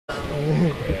Oh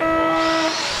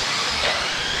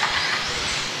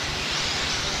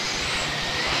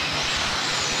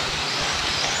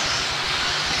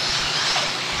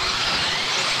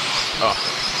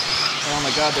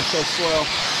my God, they're so slow.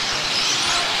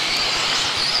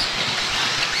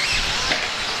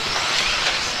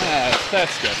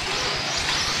 That's good.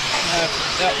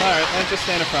 Yep, alright, and just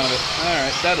stand in front of it.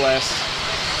 Alright, dead last.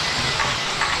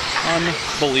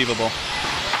 Unbelievable.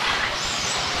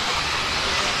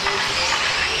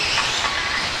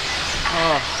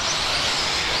 Oh.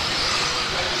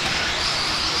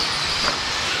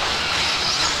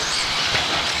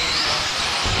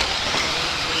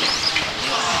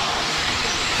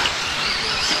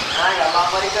 I got a long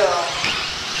way to go.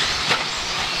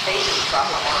 Patience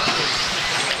problem.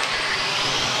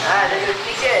 Alright, there goes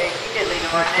TJ. TJ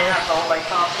leading right now. It's all by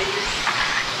Tom Peters.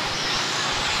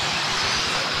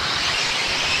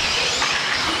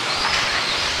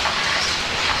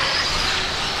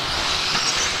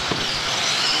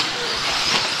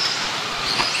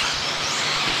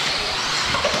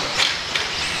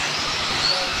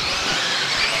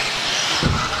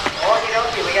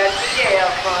 Okay, we got TJ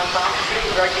out front. Tom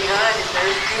Peters right behind him.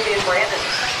 There's Julie and Brandon.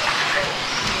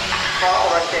 Carl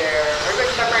right there.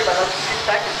 Everybody's separated by those 2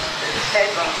 seconds. There's Ted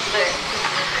running 6.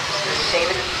 There's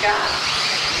David and Scott.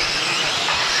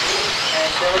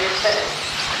 And Billy and Ted.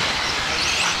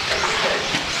 Thank you, Ted.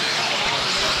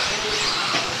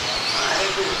 I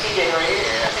think this is TJ right here.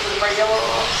 I think it's right yellow.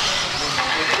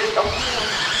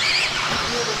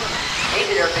 He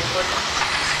did our big foot.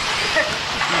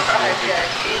 Alright, we got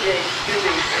TJ, Scooby,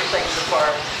 4 seconds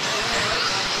apart.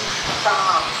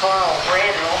 Tom, Carl,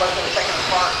 Brandon, all about 2 seconds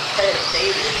apart. Ted,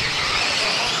 David.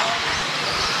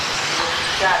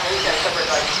 Scott, he's got separate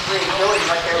like 3. Billy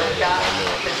right there with Scott.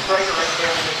 It's Traeger right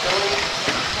there with Billy.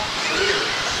 Peter.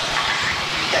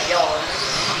 He's got yellow in it.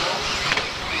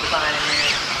 He's fine in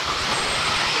here.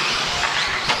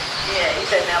 Yeah, he's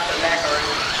heading out to the back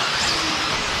already.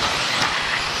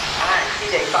 Alright,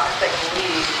 TJ, 5 second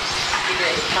lead. TJ,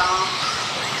 Tom,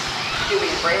 Scooby,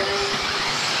 and Brandon.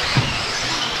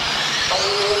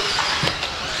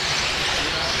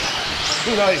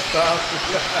 Nice, Tom.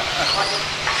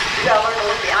 You gotta learn to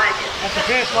look behind you. That's the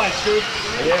finish line, Scoop.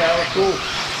 Yeah, that was cool.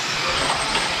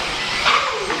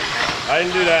 I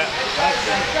didn't do that.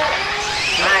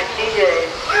 Alright, TJ,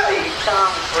 Scooby, Tom,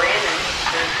 Brandon,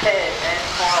 there's Ted, and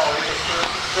Carl. There's the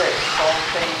 6. All the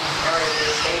same area.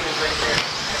 There's David right there.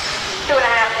 2.5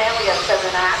 down, we got 7.5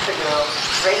 to go.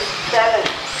 Race 7,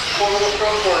 4 little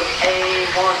throw board,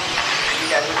 A1. You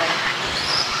guys are thinking?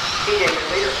 TJ, your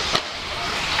leader.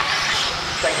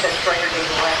 It's like that Traeger gave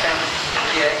the last time with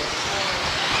TJ.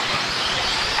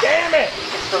 Damn it! You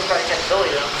can still try to catch Billy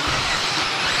though.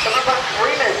 So we're about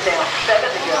 3 minutes down, 7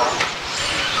 to go.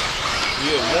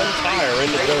 You have 1 tire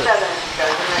in the Race dirt. 7,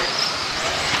 guys are next.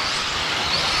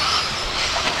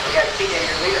 And we got TJ,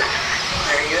 your leader.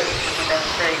 There he is, looking down the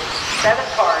straight. 7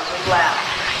 cars, lead lap.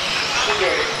 TJ,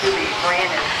 Scooby,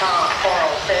 Brandon, Tom, Carl,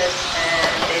 Ted,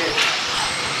 and David.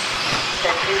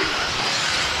 Ted Hughes.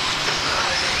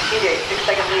 TJ, 6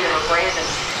 second leader, Brandon,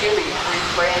 Scooby,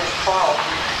 Brandon, Carl,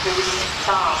 Scooby,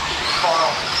 Tom,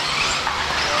 Carl.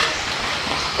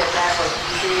 Ted back with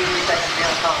 2 seconds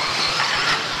down, Tom.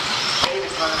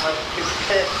 David's running with 2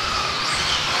 6.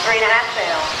 3.5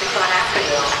 down, 6.5 to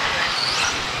go.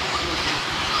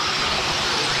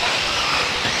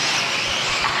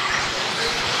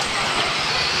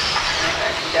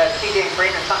 TJ and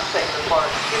Brandon, Tom seconds apart.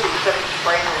 Scooby, 7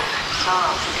 Brandon, Tom,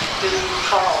 Scooby,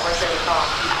 Carl, right there with Tom.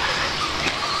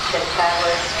 Ted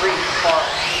Tyler, 3 Carl.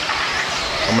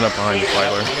 Coming up behind you,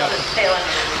 Tyler. Tail end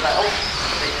of it. Oh,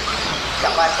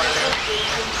 got my play there.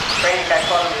 Brandon got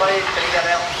caught in place, but he got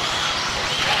out.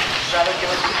 Rather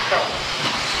do it himself.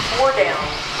 4 down,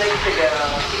 6 to go.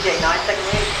 TJ, 9 second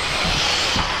lead.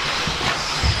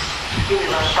 Scooby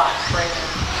run 5, Brandon.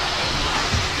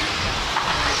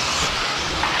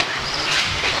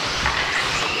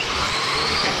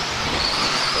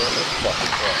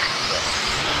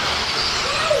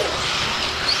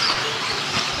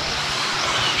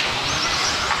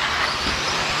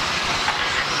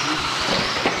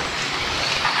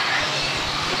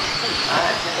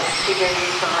 TJ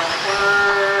needs some right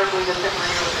corner. Blue just hit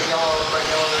Maria with the yellow right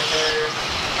there.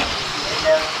 And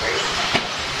down straight.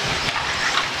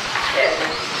 Yeah,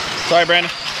 dude. Sorry,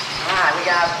 Brandon. Alright, we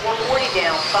got 440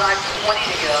 down, 520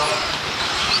 to go.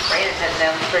 Brandon heading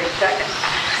down the straight second.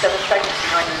 7 seconds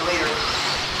behind your leader.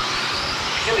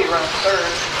 Julie runs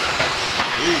third.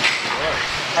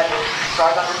 Had to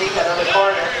drive underneath that other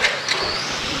car there.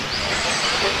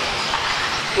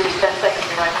 Julie 10 seconds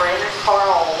behind Brandon.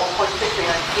 Carl 1.6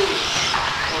 behind Julie.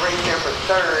 We're right here for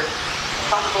third.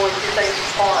 only 2 seconds to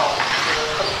Carl.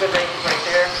 Some good races right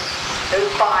there. Those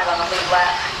 5 on the lead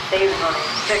lap. David running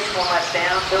 6, 1 lap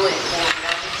down. Billy 4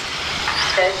 behind.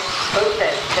 Ted, both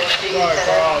Ted. Ted C, Sorry, Ted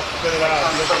Carl, F. spit it out.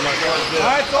 I'm missing my front dip.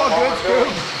 Alright, it's all good, Scoop.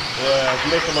 Yeah,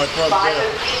 I'm missing my front 5 dip.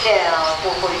 feet down,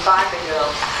 4:45 to go.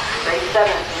 Race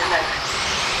 7 in the next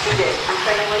 2 days.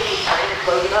 3-second lead. Brandon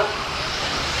closing up.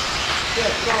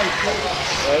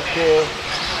 That's cool.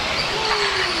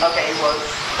 Okay, he was.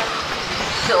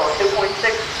 Still 2.6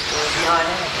 behind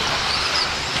him.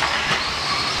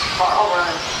 Carl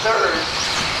running 3rd.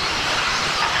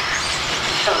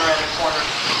 He's coming around the corner.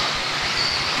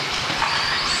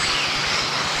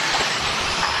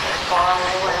 There's Carl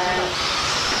and where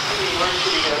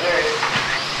should he go? There he is.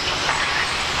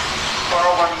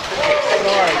 Carl running 6.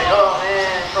 Oh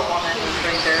man, trouble on that news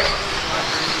right there.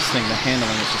 This thing, the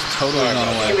handling is just totally gone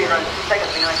He'll be away. running 2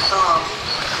 seconds behind Tom.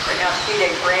 Right now,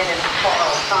 C-Day, Brandon,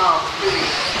 Carl, Tom, Scooby,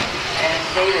 and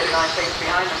David 9 seconds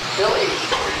behind him. Billy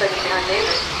 4 seconds behind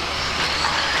David.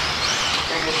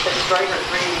 There's Tim Striker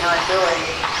 3 behind Billy.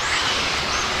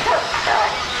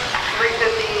 About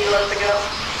 3:50 left to go.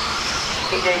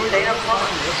 C-Day staying up front.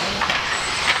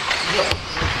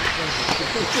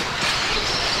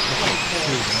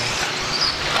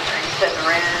 He's setting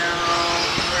around.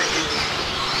 Where is he?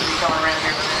 He's going around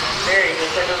here. There he goes.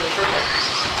 There goes the triple.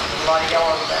 A lot of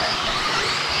yellow back.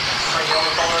 Right,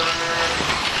 yellow color.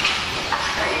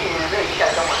 And there you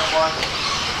got someone in one.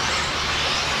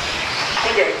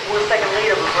 TJ, 4-second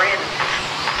lead over Brandon.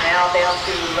 Now down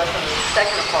to less than a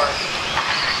second apart.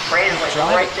 Brandon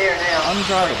like right there now.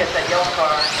 Undrivable. Catch that yellow car.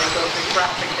 They go through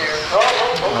traffic there. Oh,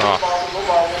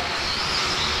 bobble.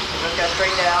 Just got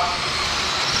straightened out.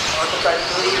 Marshall starts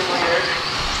to lead him later.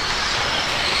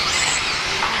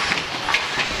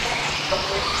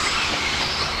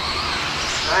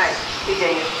 Alright, TJ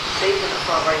is safe in the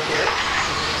front right there.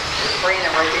 There's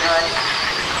Brandon right behind him.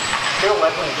 Still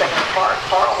less than a second apart.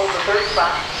 Carl holds the 3rd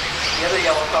spot. The other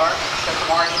yellow car. That's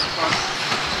Martin in the front.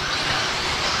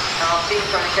 Tom Steve's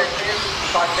trying to catch him.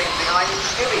 5 seconds behind him.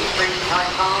 Scooby 3 behind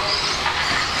Tom.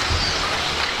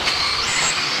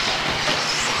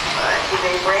 Alright,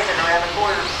 TJ Brandon around the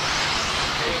corner.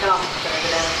 Here he comes. Gonna go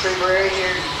down the straight area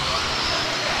here.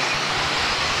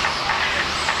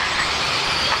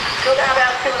 Still got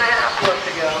about 2.5 left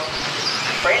to go.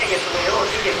 Brandon gets the lead. Oh,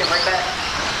 TJ came right back.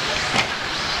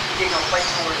 TJ gonna fight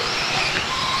for it.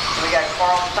 So we got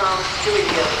Carl and Tom and Stewie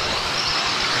together.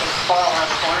 Carl around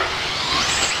the corner.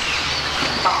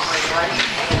 Tom right behind him.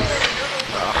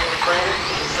 Brandon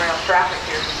is around traffic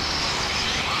here.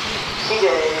 TJ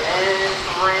and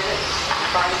Brandon.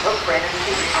 Brandon and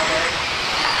TJ on there.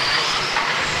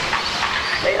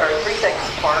 They are 3 seconds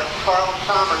apart. Carl and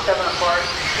Tom are 7 apart.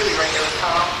 Stewie right there with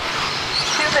Tom.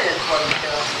 2 minutes left to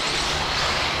go.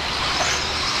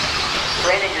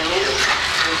 Brandon, your leader.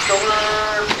 Your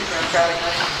shoulder. He's around traffic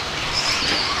now.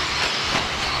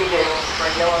 TJ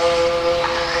right yellow.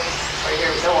 Right here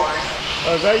with no on it.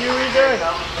 Oh, is that you, EJ?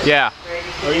 Yeah.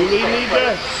 Are you leading,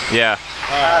 EJ? Yeah.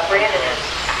 Brandon is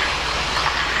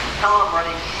Tom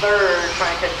running 3rd,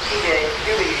 trying to catch TJ.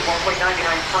 Scooby 1.9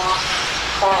 behind Tom.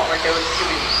 Carl right there with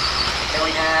Scooby. Then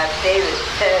we have David,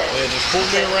 Ted. Yeah, just pull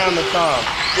me around the top.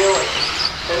 Billy.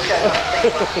 Those guys on the same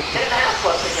line. 10.5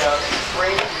 left to go.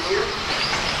 Brandon here.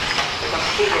 Here comes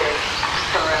TJ.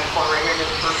 Turn around the corner right here. This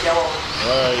is first yellow.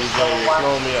 Alright, you're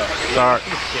throwing me up. Sorry.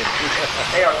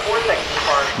 They are 4 seconds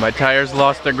apart. My tires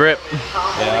lost their grip.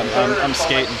 Tom Yeah, holding 3rd, I'm followed by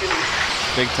skating. Scooby.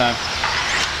 Big time.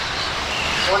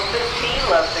 1:15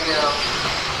 left to go.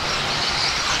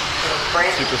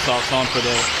 Brandon. Super softs on for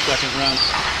the 2nd round.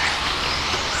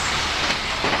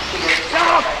 Come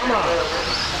on.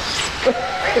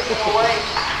 Brandon away.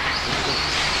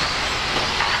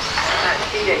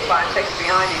 TJ 5 seconds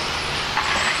behind him.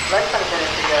 Less than a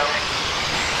minute to go.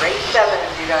 Race 7,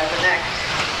 you guys are next.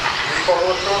 Total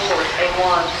of scoreboard,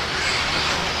 A1.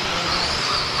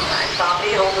 Alright, Tom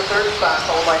D holds the 3rd spot,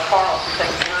 followed by Carl 2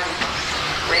 seconds behind him.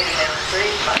 Brandon down the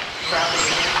 3rd spot,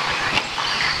 traveling again.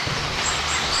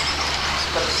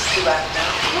 So 2 laps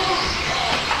now.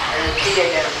 There's TJ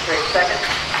down in straight 2nd.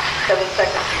 7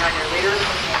 seconds behind your leader.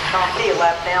 Tom D a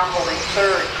lap down, holding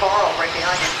 3rd. Carl right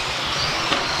behind him.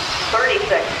 30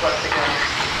 seconds left to go.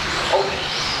 Oh,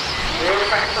 rear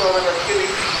fracture over the Scooby.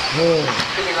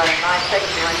 Scooby running 9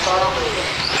 seconds behind Carl.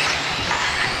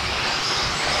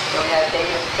 Then we have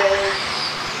David and Ted.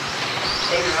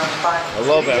 David running 5. I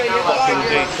love that fucking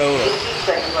Daytona. 18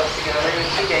 seconds left to go.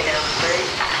 There's TJ down straight.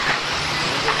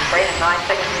 Brandon 9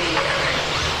 seconds lead.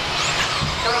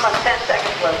 Only about 10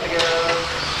 seconds left to go.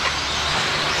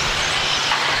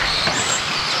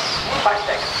 5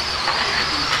 seconds.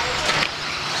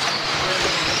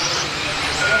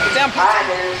 down. Alright,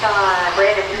 there's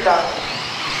Brandon, you're done.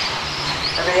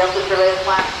 Everybody else with their latest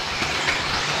lap?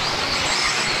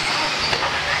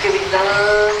 Scooby's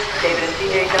done, David and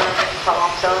CJ done,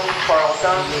 Tom's done, Carl's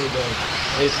done.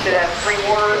 Should have 3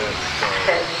 more.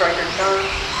 Ted and Striker's done.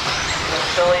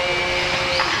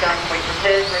 Billy's done, wait for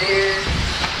Ted right here.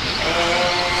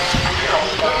 And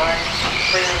Carl's done.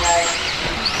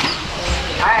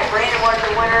 Alright, Brandon was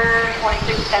the winner,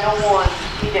 26:10:01.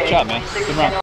 CJ, Good job, man. Good run.